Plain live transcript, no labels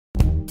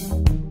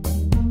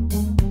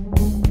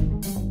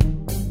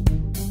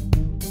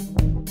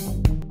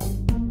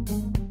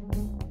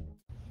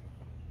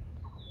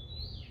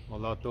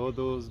Olá a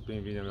todos,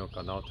 bem-vindo ao meu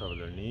canal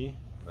Traveler Ni.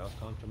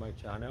 Welcome to my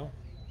channel.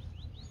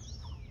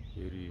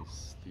 Here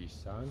is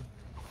Lishan.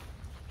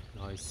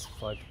 Now it's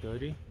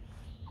 5:30.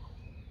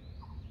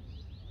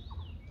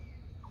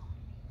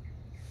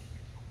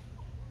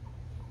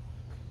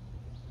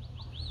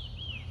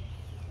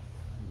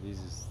 This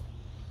is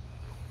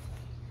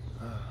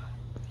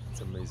it's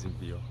amazing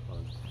view.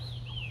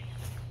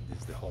 This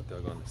is the hotel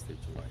I'm gonna stay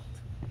tonight.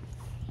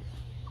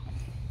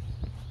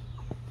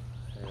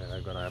 And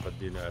I'm gonna have a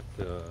dinner at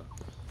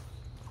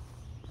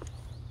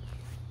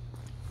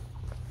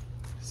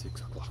 6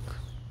 o'clock.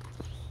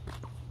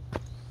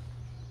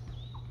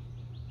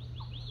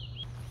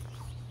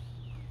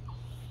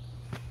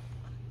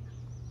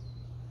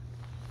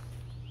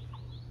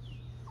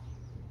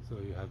 So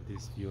you have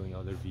this view in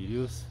other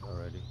videos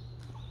already.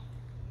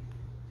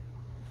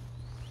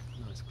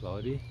 Now it's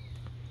cloudy.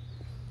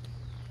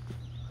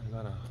 I'm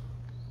gonna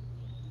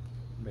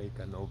make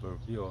an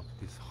overview of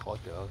this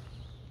hotel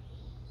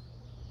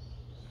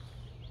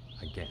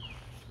again.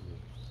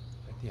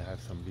 I think I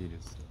have some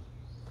videos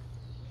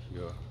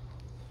here.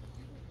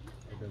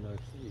 I don't know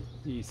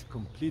if it is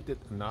completed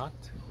or not.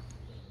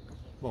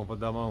 Bom, vou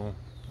dar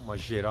uma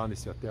geral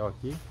nesse hotel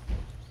aqui.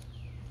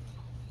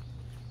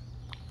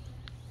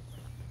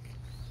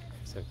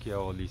 Esse aqui é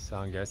o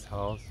Lishan Guest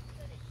House.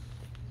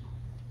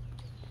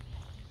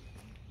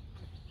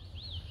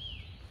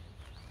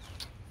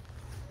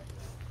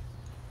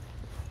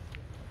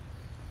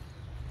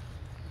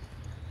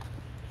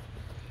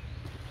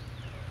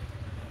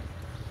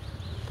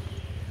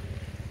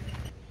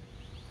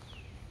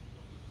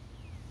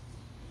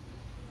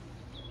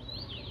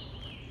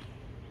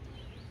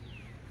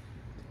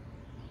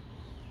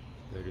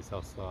 There is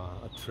also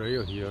a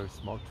trail here, a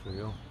small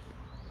trail.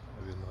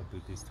 I will not do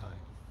this time.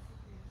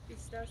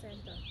 Visitor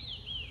center.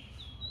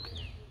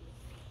 Okay.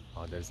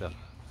 Oh, there's a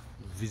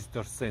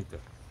visitor center.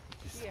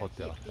 This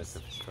hotel has a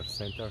visitor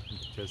center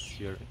just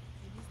here. The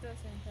visitor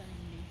center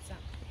in Lishan.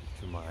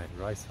 To my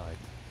right side.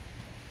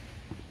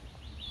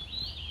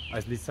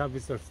 It's Lishan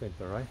Visitor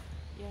Center, right?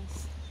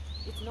 Yes.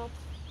 It's not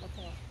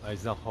hotel.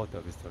 It's not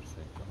hotel visitor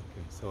center.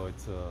 Okay, so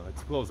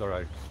it's closed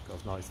already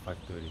because now it's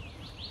 5:30.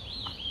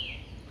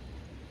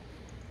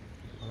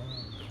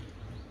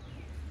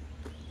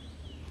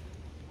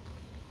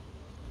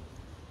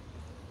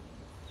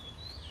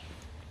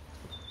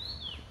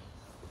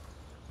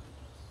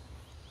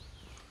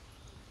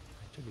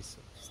 Actually, it's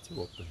still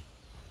open.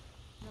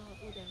 No,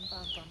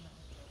 5:30关门。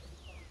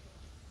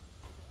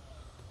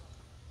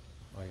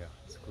 Oh yeah,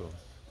 it's closed.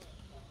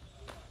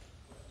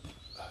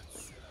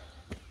 It's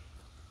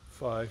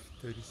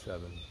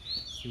 5:37.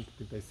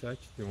 5:37.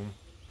 Tem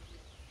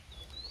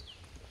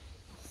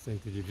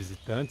centro de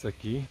visitantes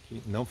aqui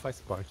que não faz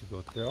parte do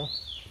hotel.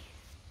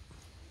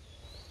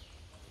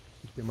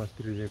 E tem uma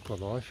trilha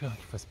ecológica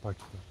que faz parte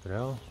do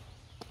hotel.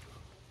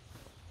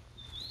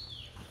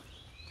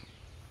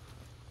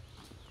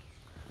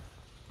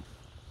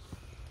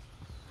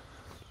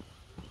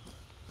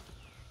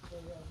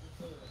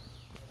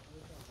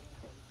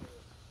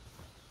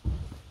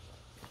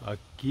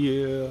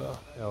 Aqui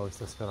é o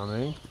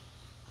estacionamento.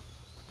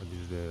 This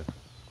is the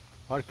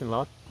parking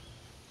lot.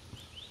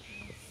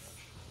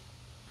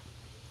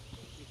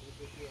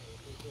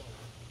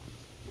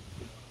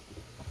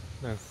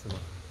 Nessa.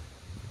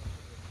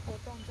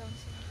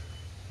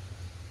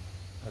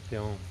 Aqui tem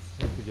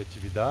centro de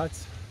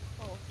atividades.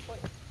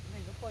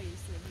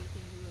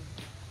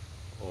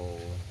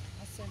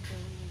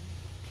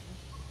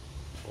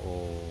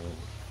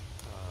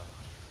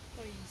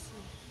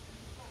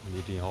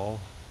 Meeting hall.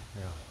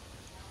 Yeah.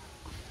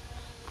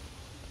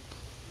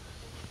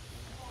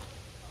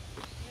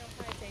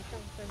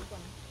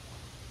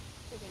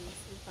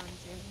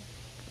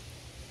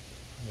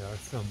 There are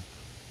some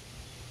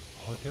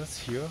hotels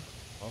here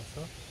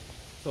also.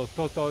 So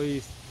total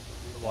is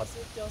what?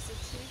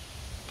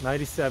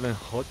 97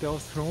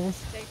 hotels rooms.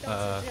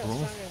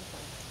 Rooms.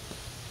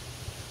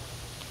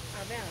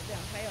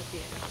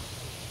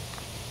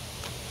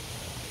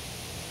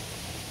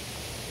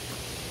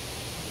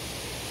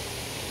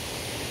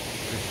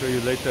 I'll show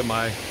you later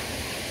my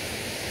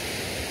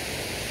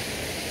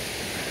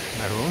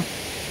room.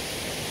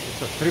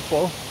 It's a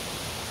triple.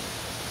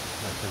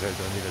 Actually, I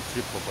don't need a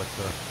triple, but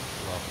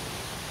well.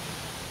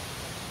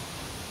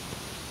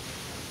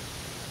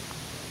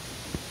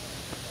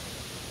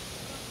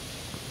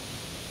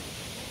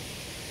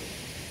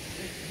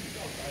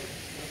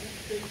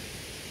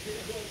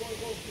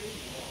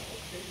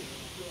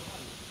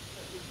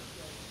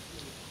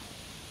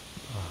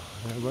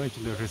 We're going to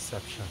the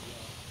reception.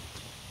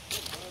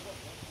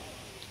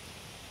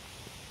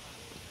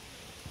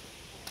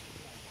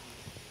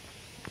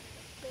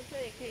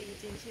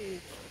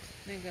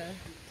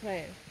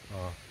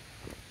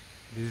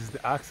 This is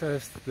the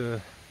access to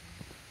the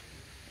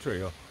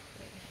trail.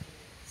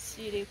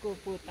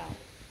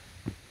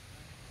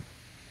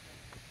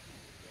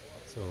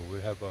 So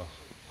we have a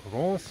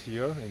rooms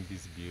here in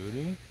this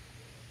building.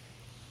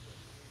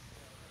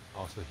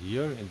 Also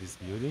here in this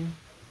building.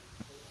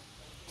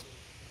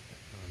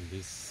 And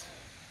this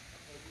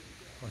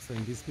also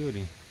in this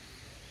building.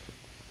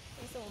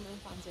 这是我们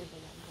房间的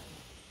阳台。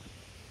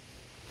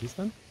 This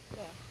one?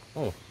 对啊。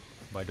 Oh,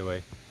 by the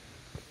way,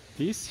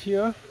 this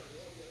here,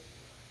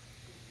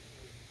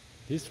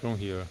 this room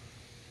here,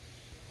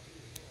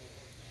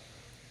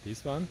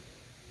 this one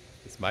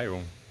is my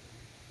room.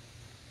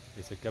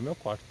 Esse aqui é meu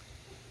quarto.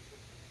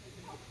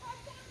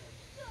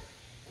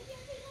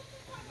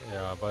 É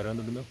a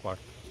varanda do meu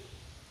quarto.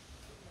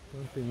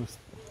 Então tem uns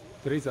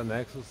 3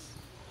 anexos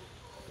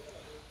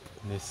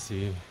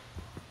nesse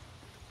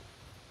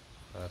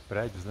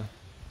prédios, né?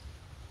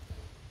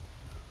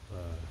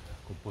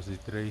 Composto de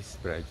 3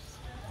 prédios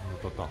no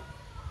total.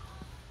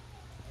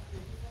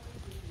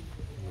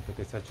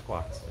 97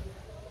 quartos.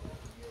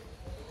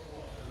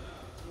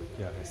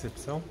 Aqui é a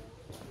recepção.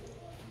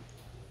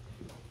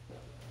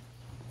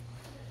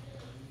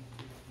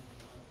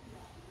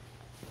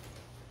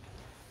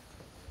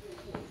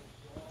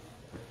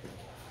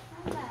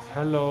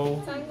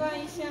 Hello. 参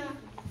观一下。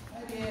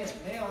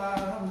没有啊，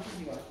他们自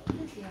己玩。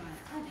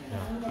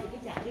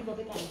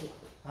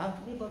啊？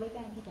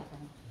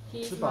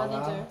 He's 吃饱了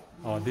啊 manager.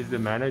 Oh, this is the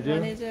manager,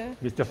 Manager.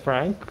 Mr.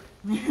 Frank.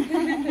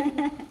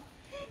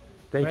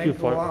 Thank you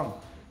for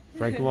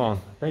Frank Wong.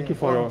 Thank you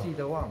for 忘 your 记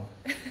的忘。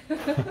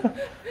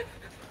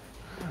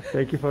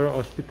 thank you for your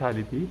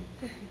hospitality.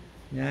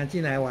 你来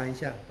进来玩一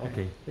下。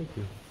 Okay, thank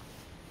you.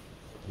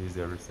 This is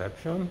the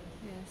reception.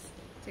 Yes.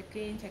 Check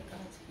in, check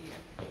out here.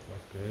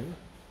 Okay.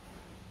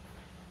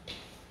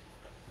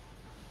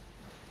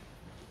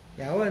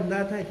 雅问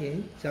那太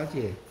田小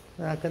姐，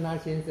那跟他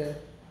先生，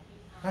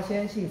他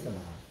先生姓什么？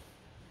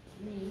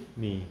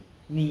你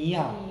倪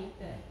呀，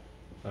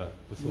对，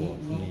不是我，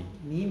是你。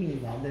倪米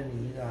兰的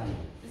倪是吧？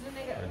就是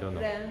那 I don't 个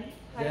know. 人，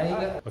还人一有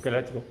个 Okay,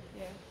 let's go.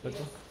 Yeah. Let's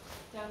go.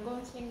 蒋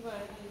公亲馆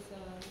is a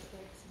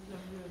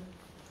exhibition room.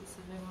 This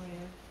is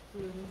memorial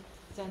room.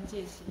 蒋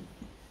介石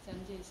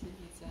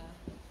is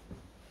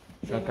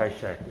a Chiang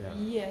Kai-shek, yeah.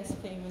 yes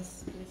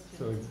famous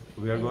So president.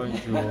 we are going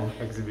to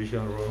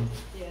exhibition room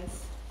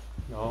Yes.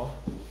 now.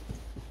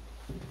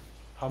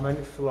 How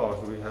many floors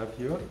do we have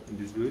here in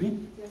this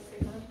building? Just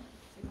second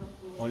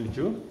floor. Only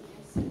 2?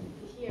 Yes.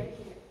 Here.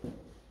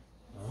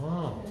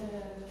 Ah,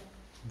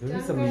 there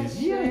is a Chiang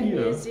museum Kai-shek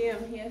here.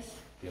 Museum, yes.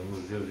 Tem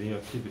museuzinho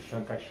aqui do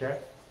Chiang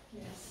Kai-shek.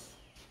 Yes.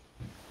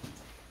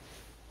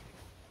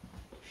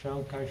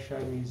 Chiang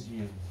Kai-shek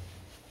Museum.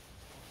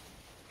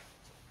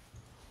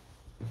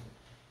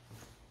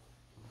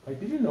 I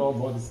didn't know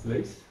about this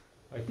place.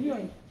 I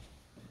think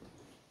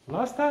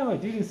last time I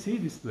didn't see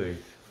this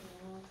place.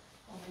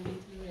 Only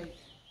great.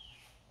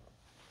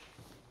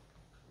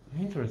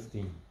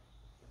 Interesting.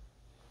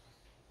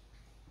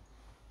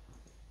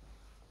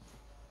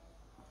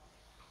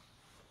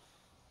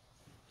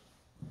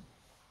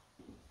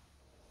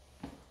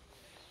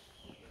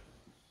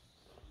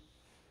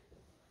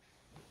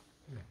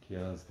 Aqui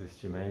as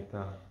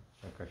vestimentas,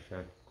 Chiang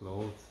Kai-shek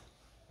clothes,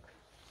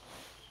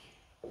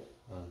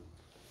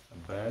 a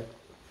bed.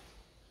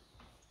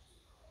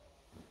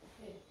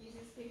 Okay, this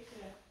is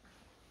picture.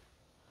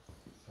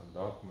 Some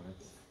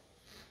documents.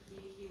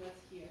 He was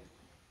here.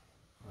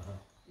 Uh-huh.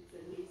 It's a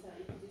Lisa.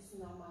 This is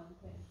no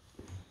mountain.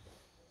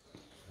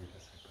 Wait a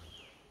second.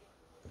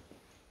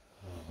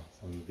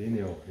 Some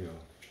video here.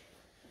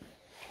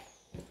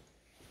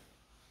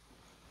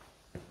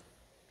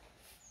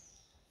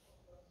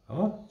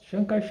 Oh,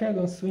 Chiang Kai-shek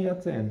and Sun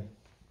Yat-sen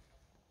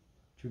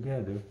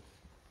together.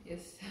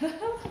 Yes.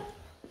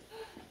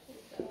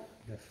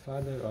 The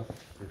father of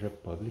the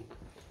Republic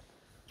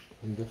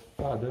and the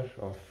father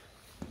of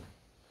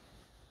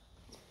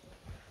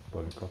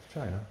Republic of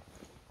China.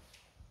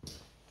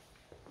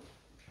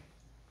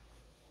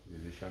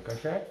 This is Chiang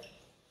Kai-shek.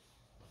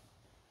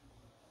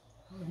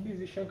 This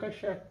is Chiang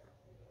Kai-shek.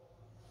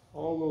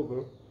 All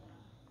over.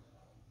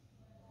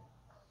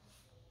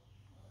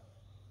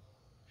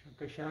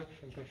 Chiang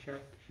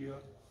Kai-shek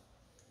here.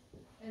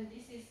 And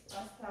this is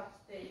bathtub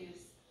they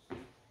use.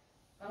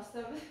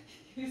 Bathtub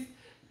used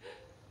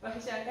by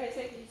Chiang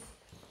Kai-shek is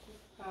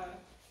her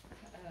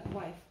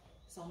wife,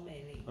 Soong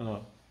Mei-ling.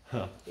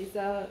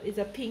 It's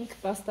a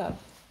pink bathtub.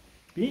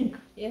 Pink?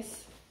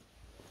 Yes.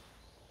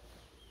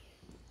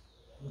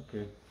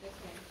 Okay.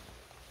 Okay.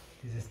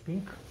 This is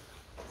pink.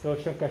 So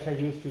Chiang Kai-shek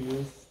used to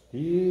use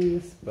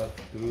this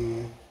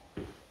bathroom.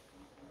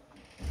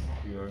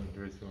 Here,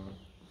 there's one.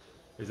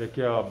 Esse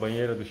aqui é a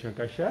banheira do Chiang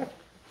Kai-shek.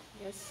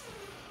 Yes.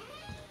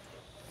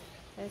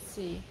 Let's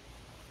see.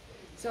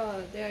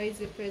 So there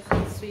is a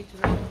present suite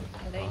room.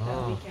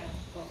 Later we can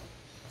go.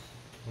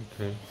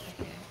 Ok.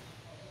 Okay.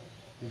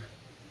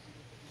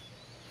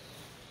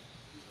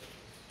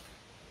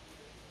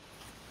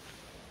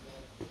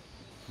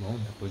 Bom,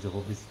 depois eu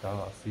vou visitar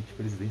a suíte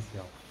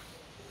presidencial.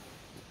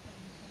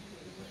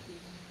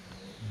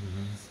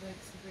 So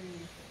it's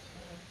very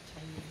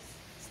Chinese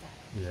style.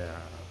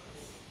 Yeah.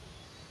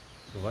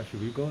 So where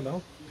should we go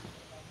now?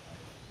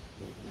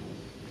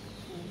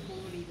 Who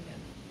live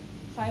there?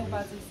 5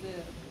 baht is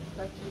the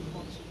parking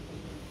portion.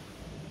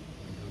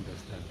 I don't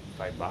understand.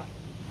 5 baht?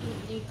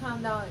 你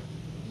看到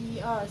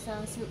1、2、3、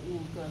4、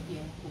5个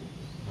边户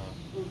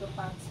，5个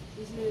baht，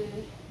就是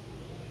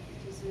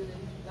就是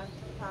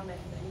lucky comment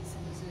的意思，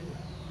就是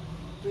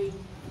bring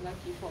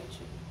lucky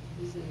fortune，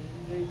就是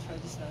very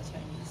traditional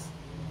Chinese.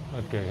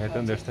 Okay, I don't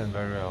understand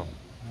very well.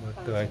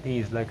 But I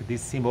think it's like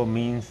this symbol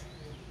means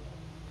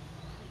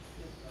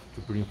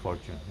to bring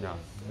fortune. Yeah.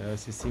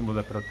 Esse símbolo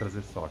é para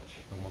trazer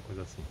sorte, alguma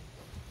coisa assim.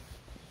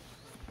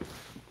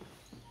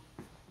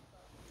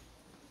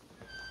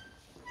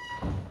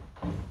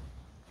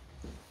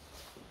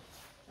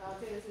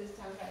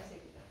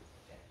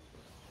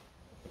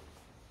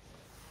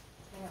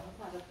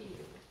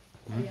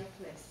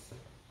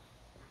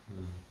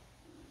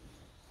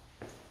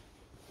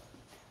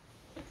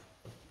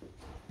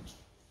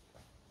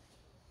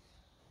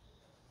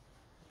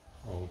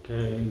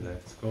 Okay,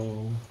 let's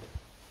go.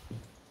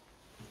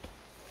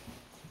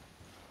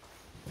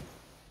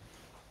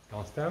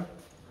 Downstairs?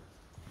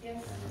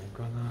 Yes. I'm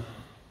gonna.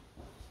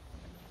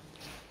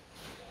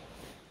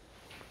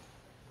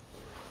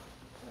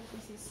 So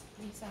this is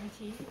Lishan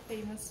tea,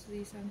 famous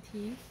Lishan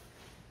tea.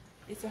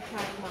 It's a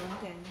high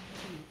mountain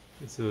tea.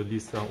 It's a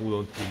Lishan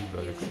oolong tea,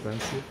 very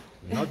expensive.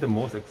 Not the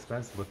most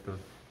expensive, but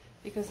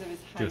Because of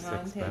its high just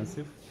mountain.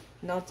 expensive.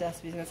 Not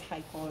just because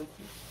high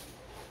quality.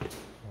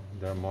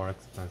 They're more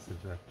expensive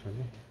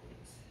actually.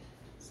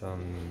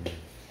 Some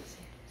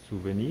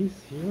souvenirs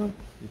here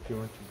if you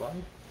want to buy.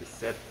 The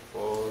set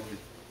for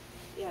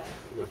Yeah,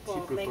 the tea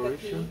for mega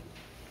preparation. tea.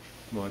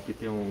 Bom, aqui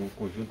tem um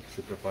conjunto para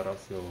você preparar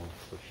seu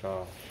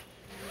chá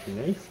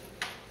chinês.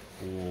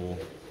 O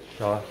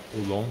chá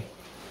oolong.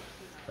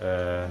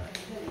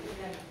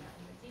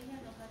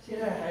 现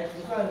在还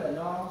不算冷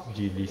哦。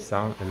 De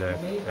Lishan,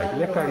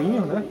 ele é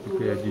carinho, né?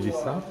 Porque é de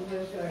Lishan,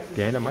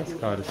 tem ainda mais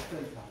caros.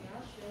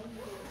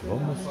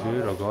 Vamos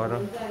ver agora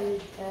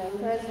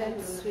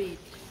Present suite.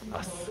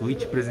 a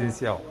suíte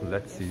presidencial.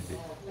 Let's see the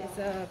It's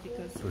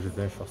because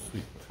presidential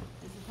suite.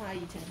 就是他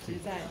以前是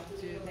在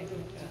就是那个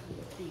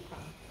地方。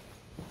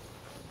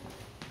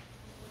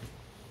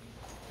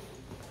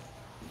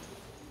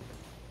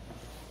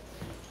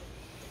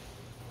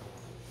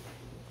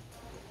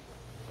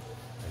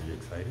 Are you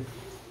excited?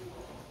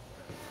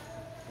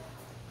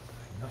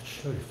 I'm not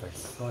sure if I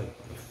saw it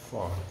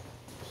before.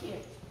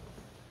 Here.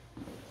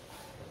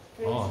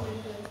 Oh,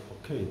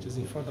 okay, just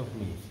in front of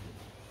me.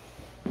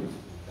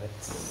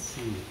 Let's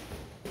see.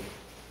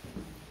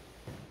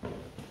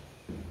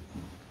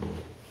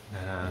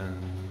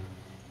 And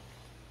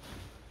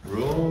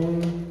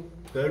room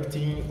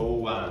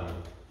 1301.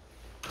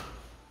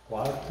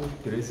 Quarto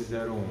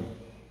 1301.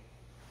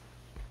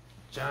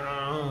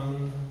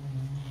 Tcharam!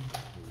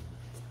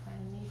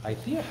 I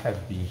think I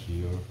have been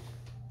here.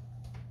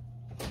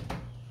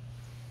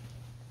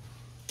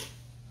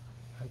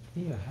 I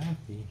think I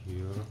have been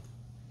here.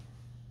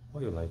 What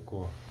do you like?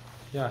 Oh,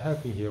 yeah, I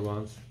have been here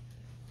once.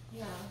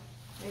 Yeah,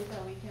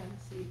 later we can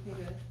see 那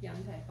个阳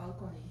台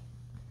balcony.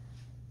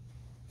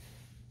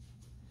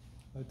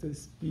 But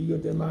it's bigger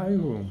than my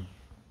room.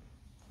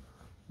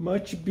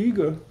 Much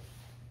bigger.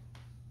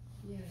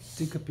 Yes.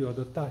 Fica pior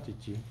da tarde,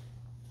 tio.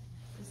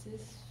 This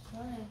is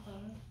fine.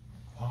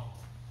 Wow.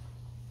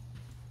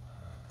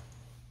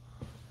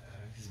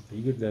 It's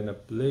bigger than a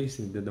place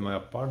than my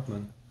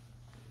apartment.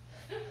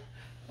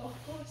 Of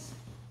course.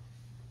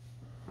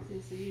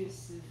 This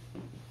is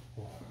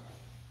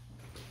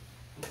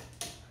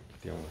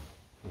Aqui tem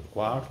um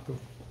quarto.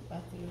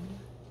 bathroom.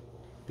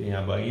 Tem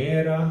a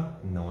banheira,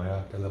 não é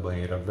aquela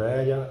banheira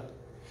velha.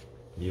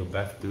 New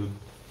bathtub.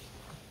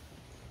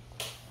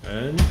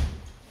 And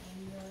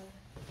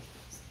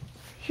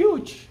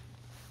huge.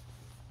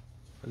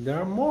 And there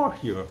are more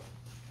here.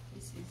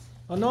 This is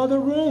Another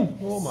room.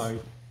 Oh my.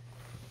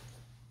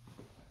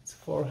 It's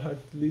for at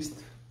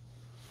least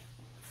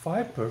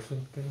 5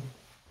 persons can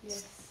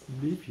yes.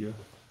 live here,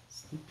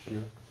 sleep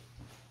here.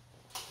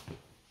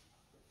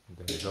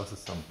 There's also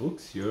some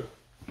books here.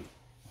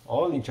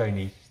 All in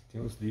Chinese.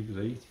 Tem uns livros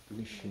aí,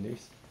 tudo em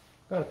chinês.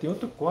 Cara, tem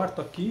outro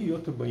quarto aqui e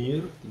outro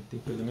banheiro. Tem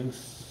pelo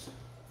menos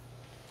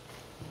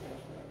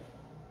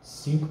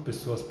 5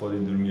 pessoas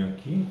podem dormir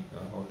aqui.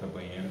 Outra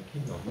banheira aqui,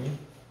 novinha.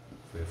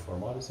 Foi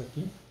reformado isso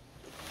aqui.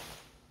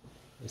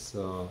 Esse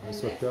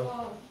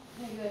hotel.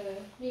 那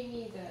个秘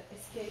密的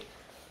escape.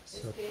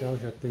 Esse hotel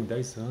já tem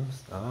 10 anos.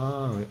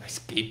 Ah,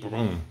 escape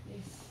room.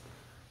 Yes.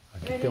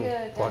 Aqui tem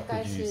um quarto 大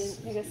概 de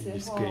是那个时候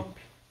escape.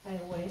 很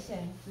危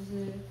险，就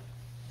是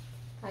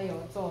他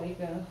有做一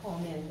个后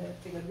面的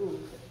这个路的，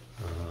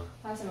 Aham.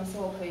 他什么时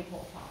候可以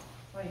脱跑？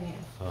外面。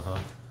 Aham.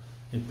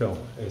 Então,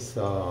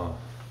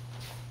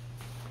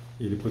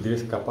 ele poderia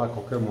escapar a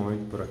qualquer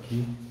momento por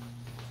aqui.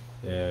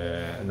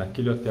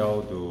 Naquele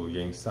hotel do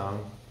Yang Sang,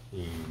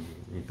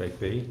 em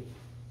Taipei,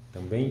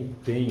 também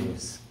tem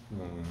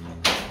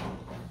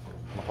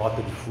uma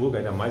rota de fuga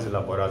ainda mais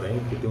elaborada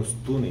ainda, porque tem uns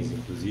túneis,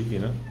 inclusive,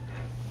 né?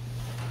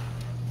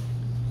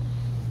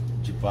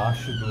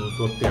 Debaixo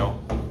do hotel.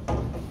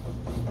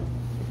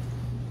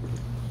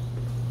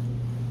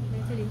 在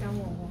这里当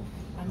我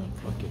把你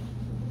看。 Ok.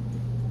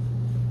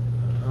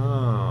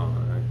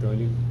 Então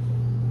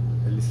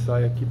ele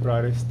sai aqui para a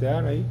área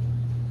externa e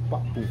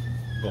papum.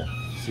 Bom,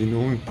 se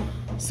não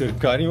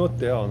cercarem o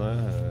hotel, né?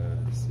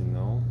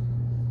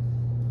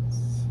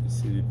 Se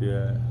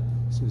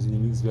Se os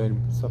inimigos vierem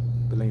só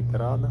pela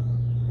entrada,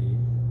 aí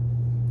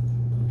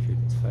dá um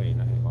jeito de sair,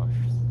 né? Eu acho.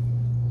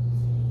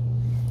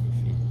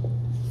 Enfim.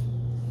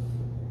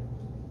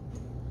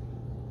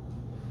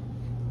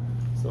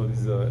 So this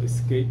is a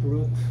escape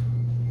route,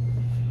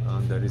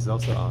 and there is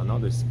also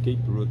another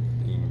escape route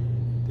in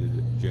the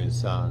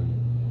Junshan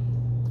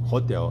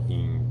Hotel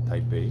in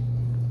Taipei.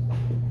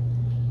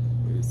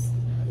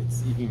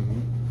 It's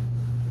even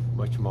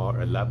much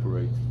more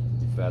elaborate,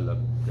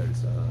 developed. There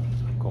is a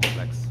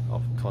complex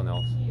of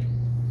tunnels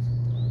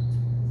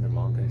in the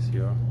mountains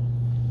here.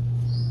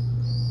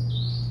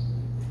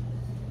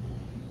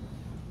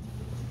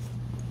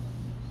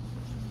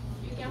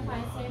 You can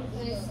find same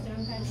place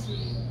Chiang Kai-shek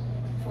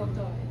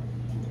photo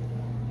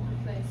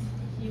place.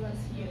 He was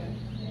here.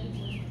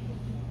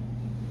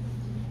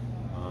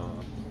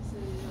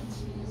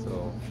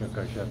 So Chiang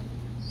Kai-shek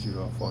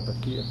tirou a foto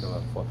aqui,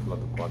 aquela foto lá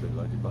do quadro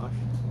lá de baixo.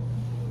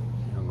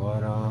 E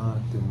agora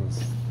temos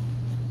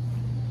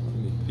uma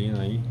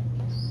neblina aí.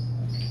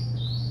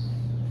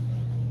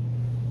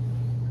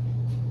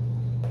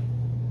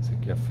 Essa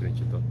aqui é a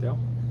frente do hotel.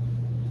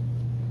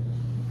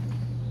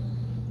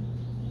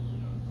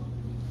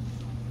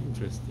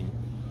 Interesting.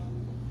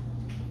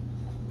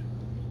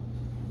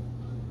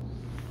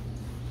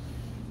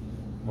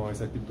 Bom,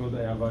 essa aqui toda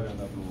é a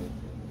varanda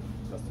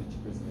da suíte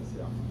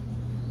presidencial.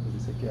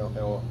 Isso aqui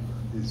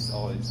this is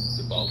always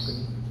the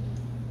balcony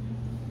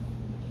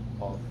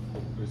of the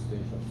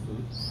presidential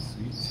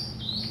suite.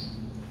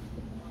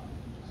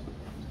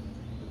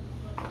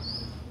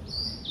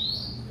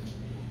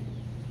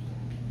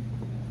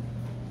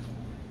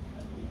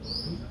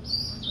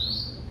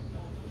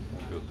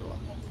 Eu tô lá.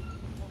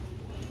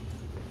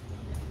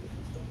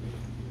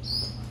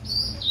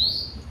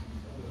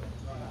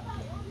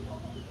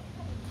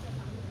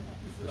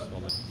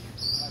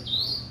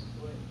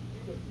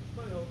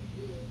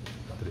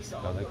 Outra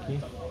escada aqui.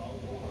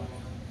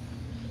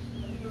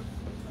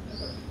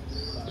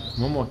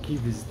 Vamos aqui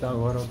visitar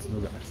agora outros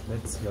lugares.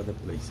 Let's see other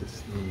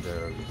places.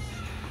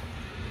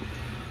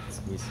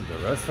 Let's see the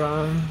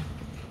restaurant,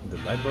 the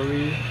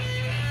library.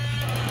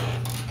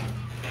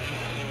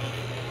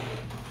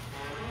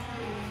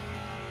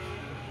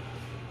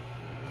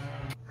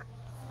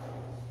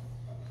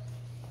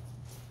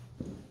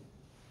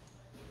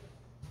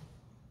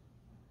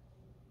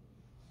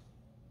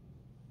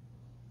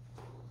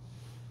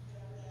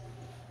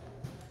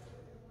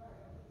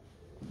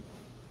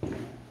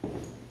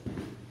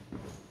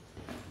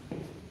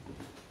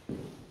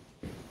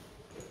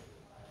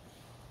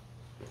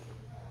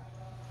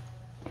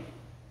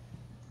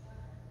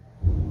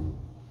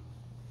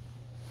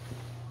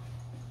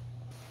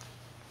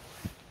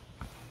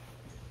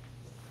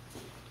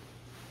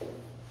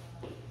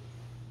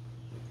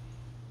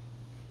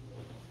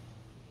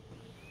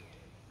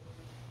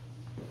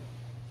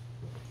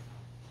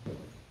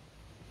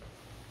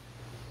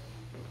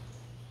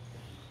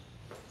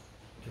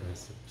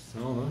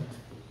 Recepção, né?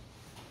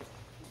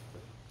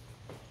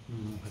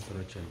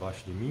 Restaurante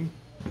embaixo de mim.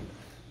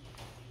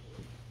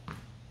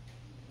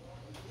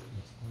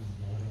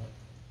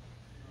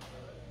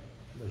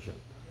 Da janta.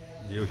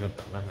 Deu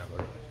jantar, né?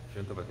 Agora a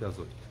janta vai até às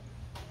 8.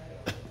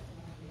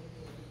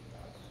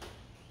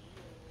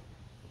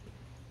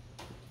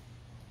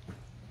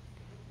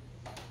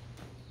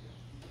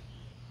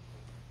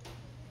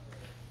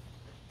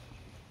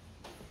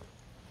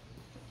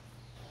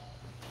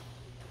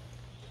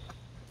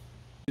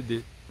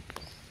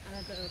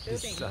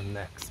 This is a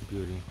next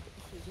building.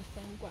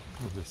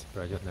 Vamos ver esse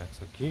prédio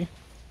anexo aqui.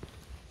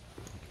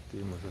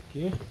 Temos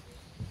aqui.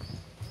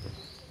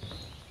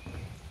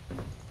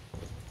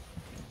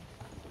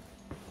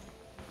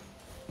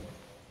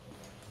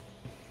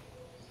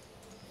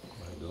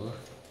 Corredor.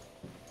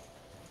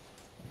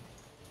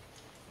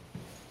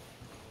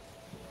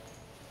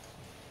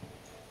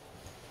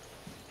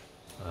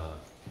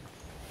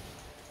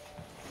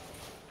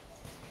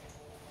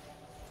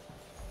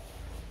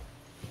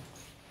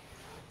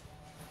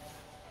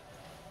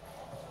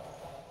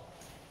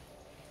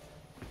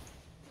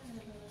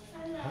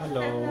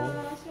 Hello.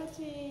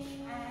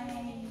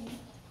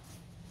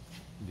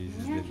 This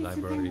is the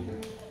library.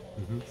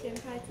 先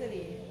拍这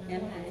里，然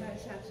后再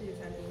下去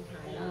餐厅拍。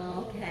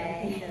OK。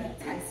的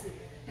菜式。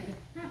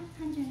那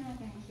看见那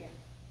干一下，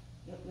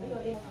有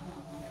一个。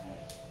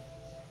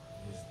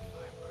 This is the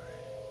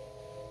library.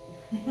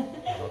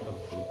 A lot of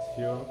books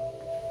here.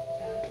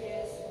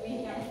 Yes, we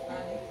have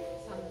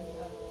some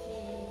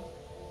tea.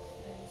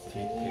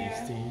 Tea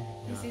tasting.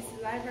 This is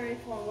library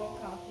for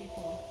local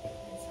people.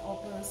 It's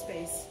open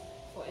space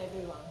for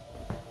everyone.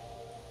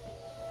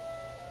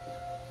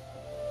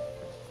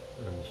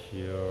 And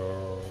here,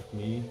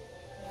 me,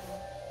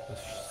 a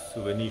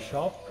souvenir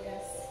shop.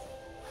 Yes.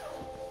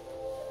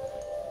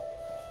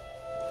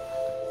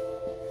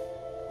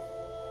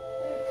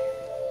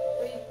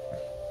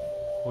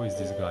 Who is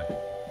this guy?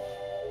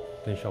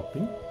 Deng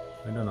Xiaoping?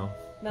 I don't know.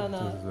 No,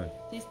 What's no. this way?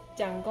 This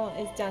Jiang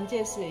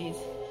Jieshi is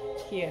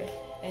here,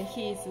 and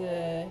he is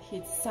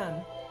his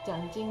son,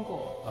 Jiang Jingguo.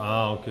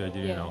 Ah, okay, I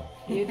didn't Yeah. know.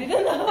 You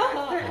didn't know?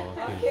 Oh,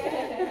 okay.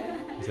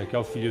 Okay. Esse aqui é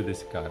o filho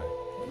desse cara.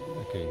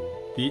 Okay.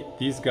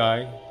 This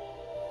guy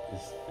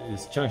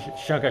is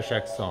Chiang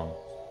Kai-shek's son.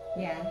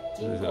 Yeah.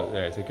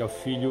 Esse aqui é o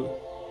filho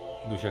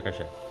do Chiang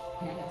Kai-shek.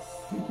 Yes.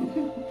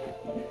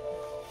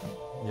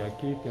 E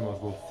aqui tem umas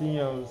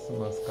bolsinhas,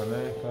 umas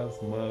canecas,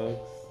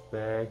 mugs,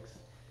 bags,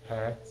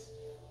 hats,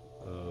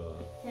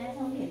 现在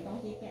充点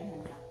东西变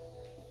很少。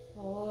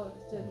哦，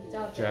就比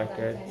较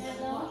jacket,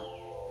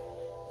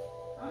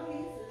 然后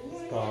零食，因为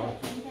scarf,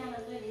 平价的，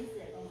所以零食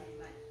也都没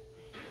卖。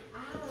啊，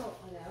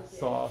我了解。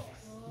 socks,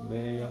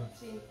 meia,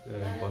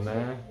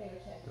 boné,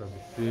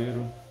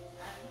 travesseiro.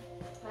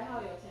 还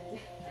好有钱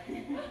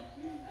家。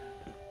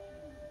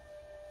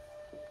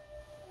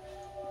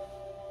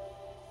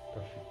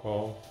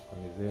Cachecol,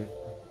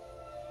 camiseta,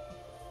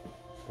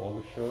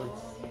 polo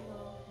shirts,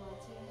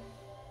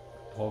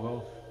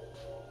 towels,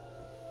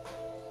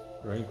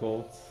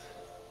 raincoats,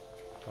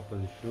 capa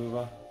de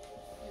chuva,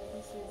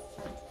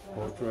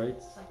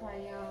 portraits,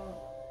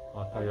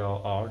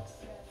 material arts,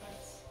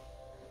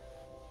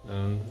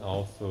 and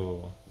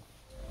also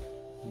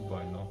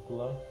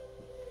binocular.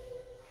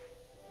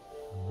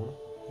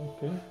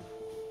 Okay.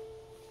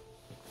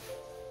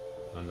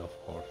 And of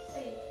course,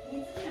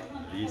 你之前有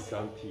没有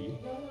Lishan tea.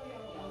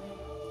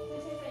 这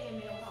现在也没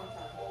有泡茶，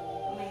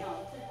没有，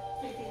是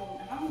最近好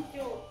像就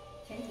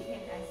前几天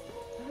开始，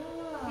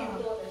变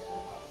多的时候，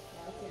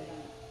了解了。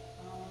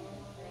哦，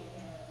对，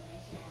没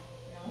事，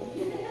然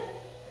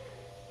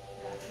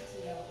后自己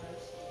有关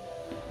系。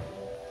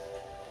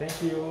Thank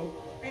you.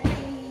 拜拜，好，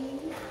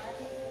谢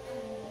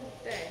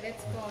谢。对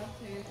 ，Let's go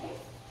to。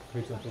可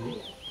以坐这里。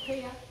可以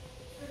啊。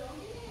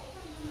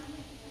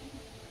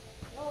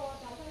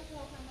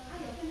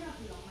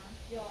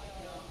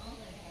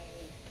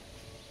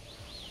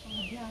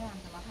很漂亮，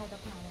怎么拍都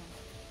漂亮。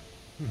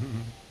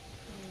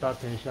大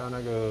天下那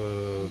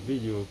个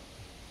video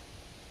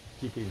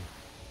寄给你。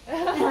可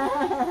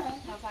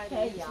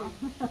以哦。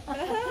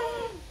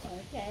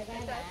OK，拜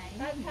拜。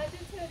他就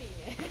这里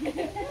耶。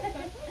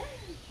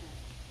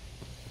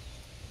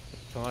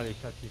从哪里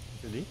下去？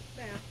这里？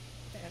对啊，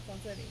对啊，从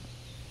这里。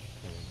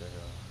对啊。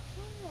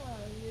哇，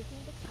也真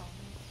不吵呢。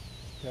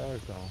There we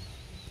go.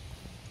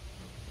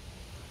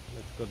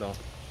 Let's go down.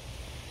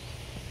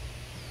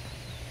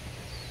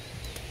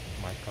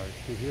 My car is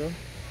still here.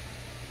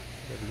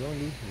 There is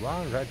only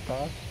one red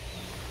car.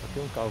 Só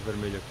tem carro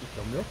vermelho aqui, que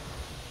é o meu.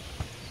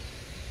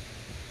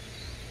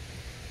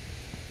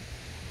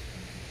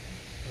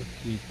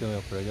 Aqui então é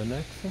o prédio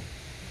anexo.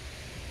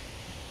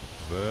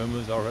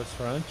 Vamos ao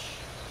restaurante.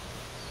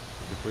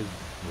 Depois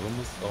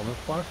vamos ao meu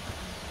quarto.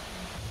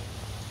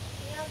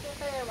 你要准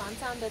备晚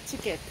上的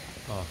ticket。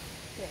 Ah,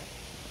 对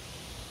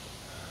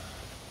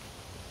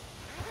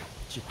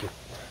ticket.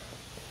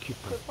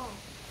 Coupon. ，coupon。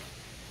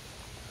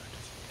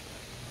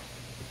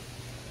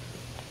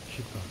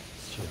 Coupon.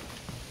 Sure.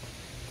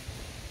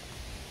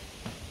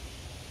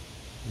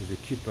 There's a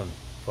coupon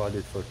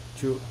valid for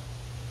 2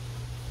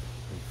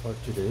 and for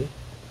today.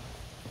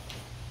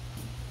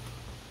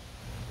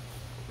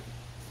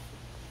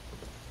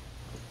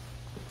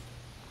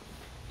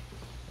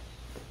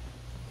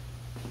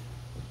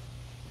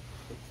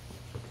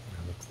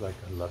 It looks like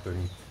a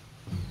labyrinth.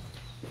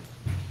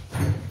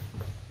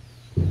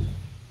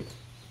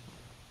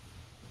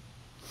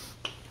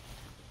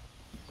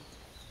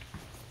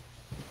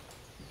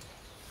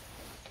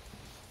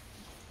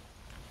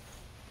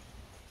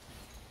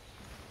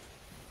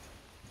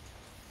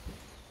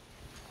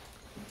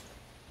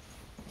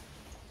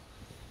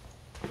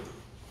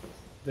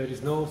 There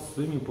is no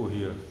swimming pool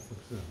here.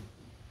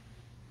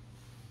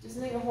 就是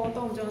那个活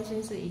动中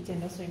心是以前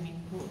的水明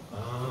铺。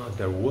 Ah,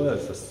 there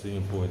was a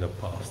swimming pool in the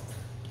past.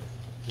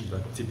 The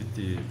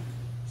activity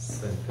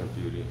center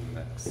building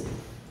next.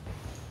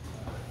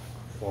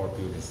 4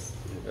 buildings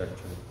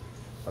actually.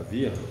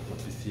 Havia uma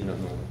piscina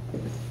no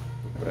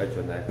prédio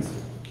anexo,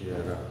 que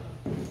era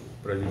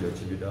prédio de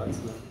atividades,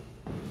 né?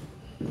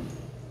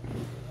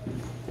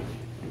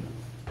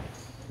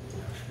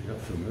 Acho que já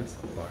filmei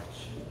essa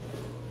parte.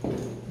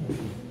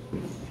 Enfim.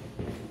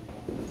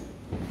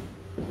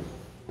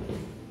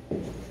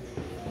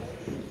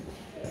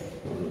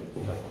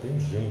 Já tem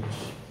gente,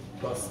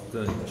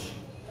 bastante.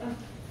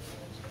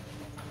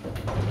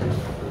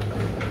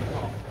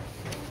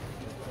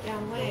 两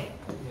位，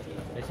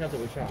等一下走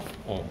一下，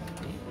哦，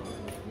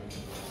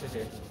谢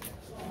谢。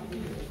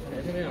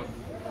来这边有。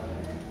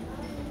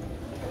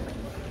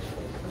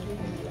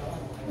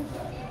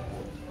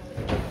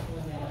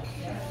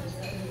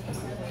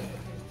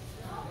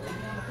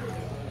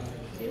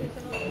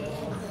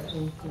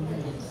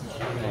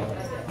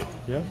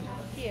 Yeah?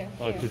 here.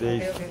 Today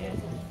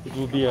it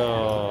will be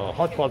a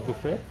hot pot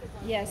buffet.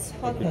 Yes,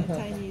 hot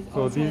Chinese.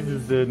 So all this Chinese.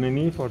 is the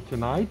menu for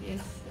tonight.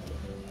 Yes.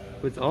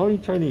 It's all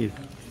in Chinese.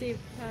 Steve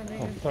看那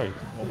Oh, 个 sorry.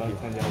 我刚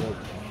参加了。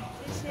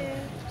这些，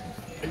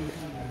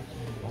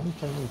 All in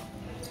Chinese.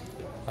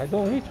 I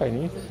don't read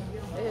Chinese.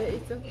 一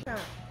整下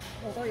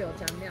我都有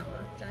酱料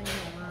啊，酱油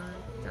啊，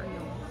酱油、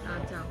辣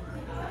椒啊。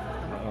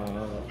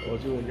我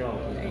就要。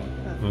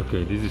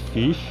 Okay, this is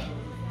fish.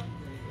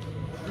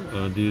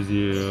 This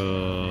is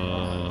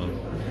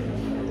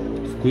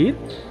squid?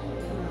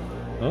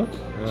 Huh?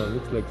 Yeah,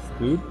 looks like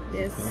squid.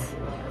 Yes.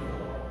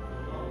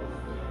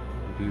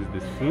 This is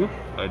the soup.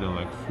 I don't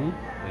like soup.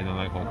 I don't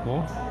like Hong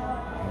Kong.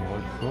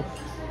 What soup?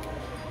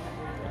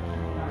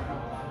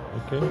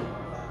 Okay.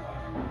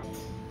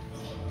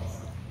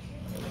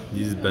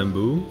 This is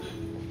bamboo.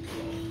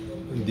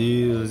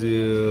 This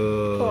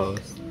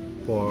is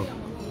pork.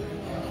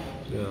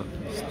 Yeah,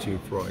 stir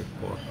fried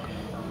pork.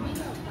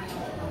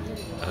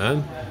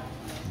 And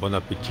bon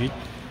appetit.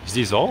 Is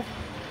this all?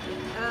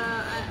 I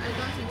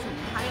don't think so.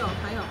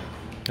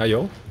 还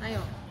有。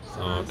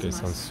Okay,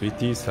 some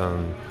sweeties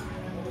and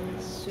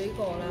水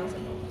果啦什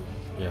么。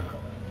 yeah.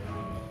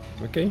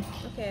 Okay.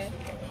 Okay. い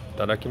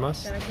ただきま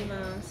す。いただき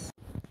ます。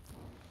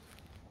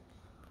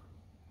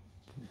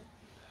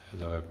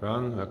 Hello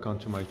everyone, welcome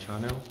to my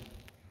channel.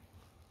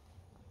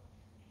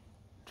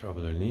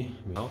 Traveler Ni,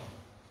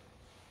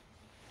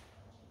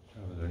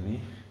 Traveler Ni.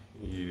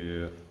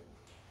 E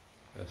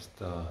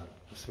esta é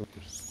a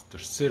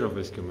terceira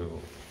vez que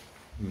eu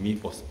me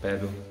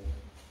hospedo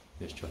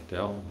neste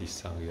hotel,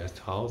 Lishan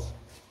Guest House.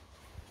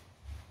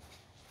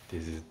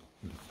 This is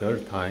the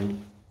third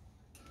time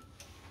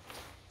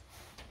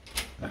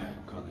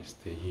I'm gonna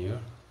stay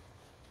here.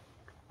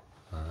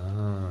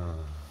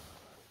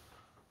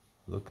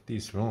 Look at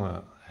this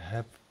room.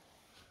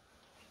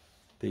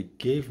 They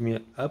gave me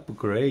an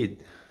upgrade.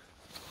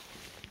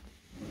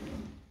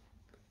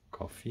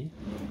 Coffee.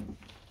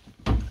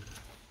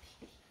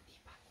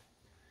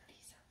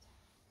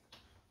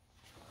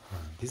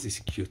 This is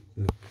cute.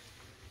 Look.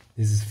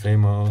 This is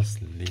famous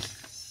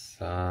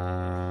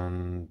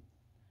Lishan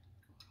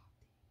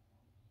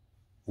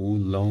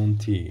Oolong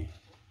tea.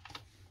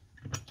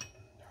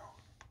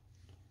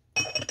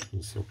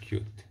 It's so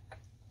cute.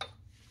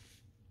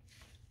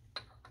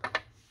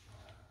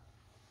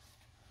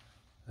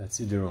 Let's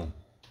see the room.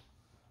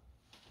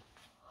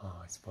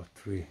 Oh, it's about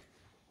 3.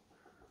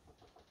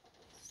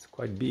 It's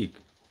quite big.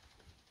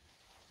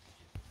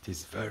 It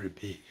is very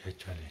big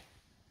actually.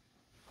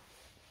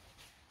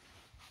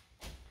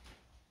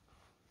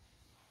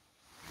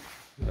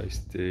 I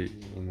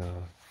stayed in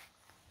a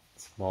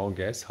small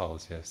guest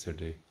house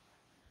yesterday.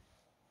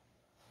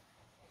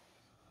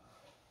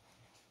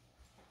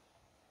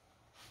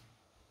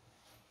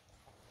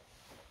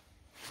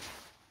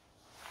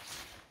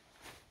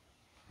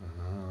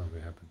 We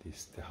have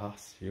this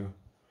terrace here.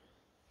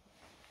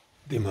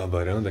 Tem uma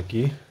varanda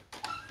aqui.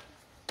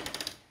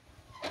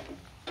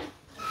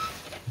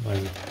 Mas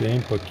o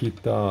tempo aqui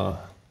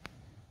tá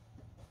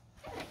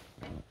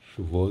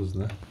chuvoso,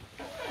 né?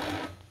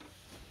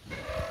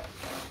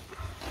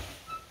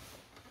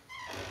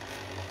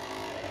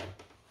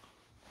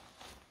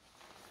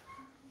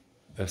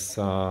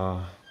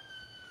 Essa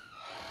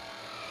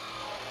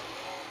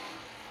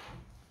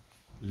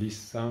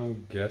Lishan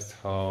Guest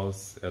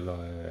House, ela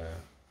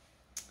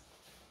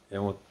é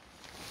um,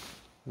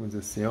 vamos dizer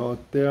assim, é um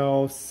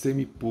hotel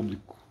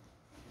semipúblico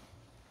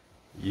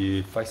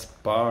e faz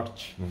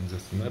parte, vamos dizer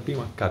assim, não é bem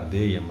uma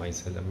cadeia,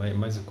 mas ela é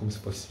mais como se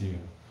fosse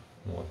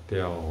um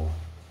hotel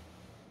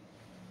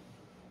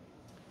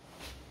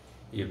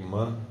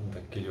irmã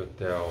daquele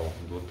hotel,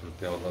 do outro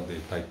hotel lá de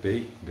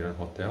Taipei, Grand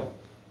Hotel.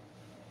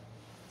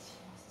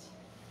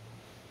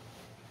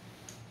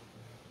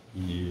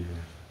 E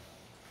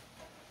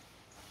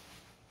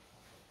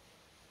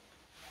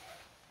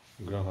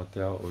o Grand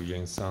Hotel, o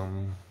圆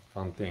山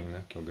大飯店,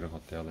 né, que é o Grand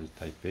Hotel lá de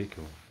Taipei, que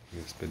eu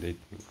me hospedei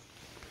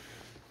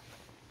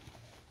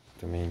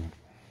também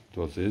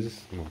 2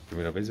 vezes. Bom, a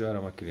primeira vez eu era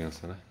uma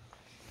criança, né?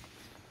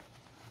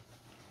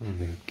 Vamos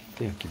ver o que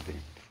tem aqui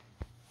dentro.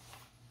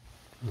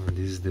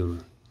 This is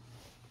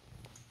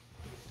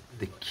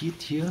the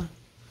kit here.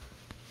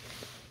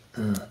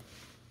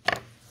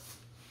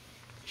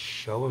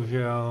 Shower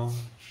gel,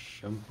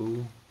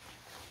 shampoo.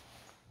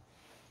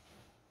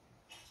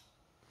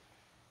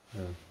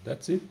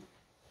 That's it.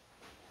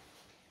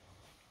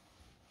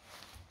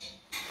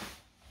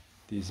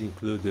 These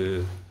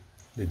include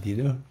the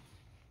dinner.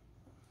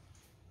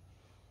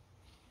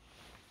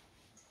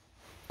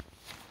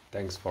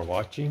 Thanks for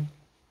watching.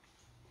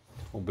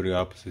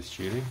 Obrigado por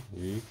assistirem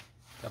e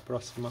até a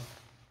próxima.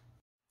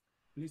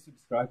 Please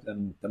subscribe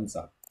and thumbs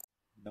up.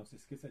 Não se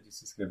esqueça de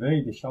se inscrever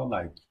e deixar o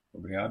like.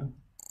 Obrigado.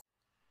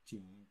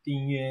 请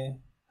订阅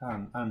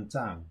和按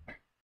赞。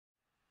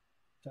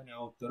チャンネル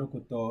登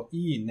録と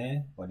いい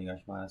ねお願い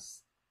しま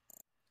す。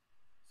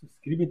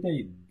Suscríbete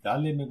y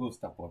dale me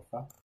gusta,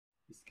 porfa.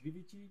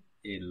 Iscríbete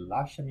y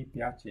lascia mi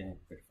piace,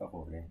 per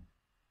favore.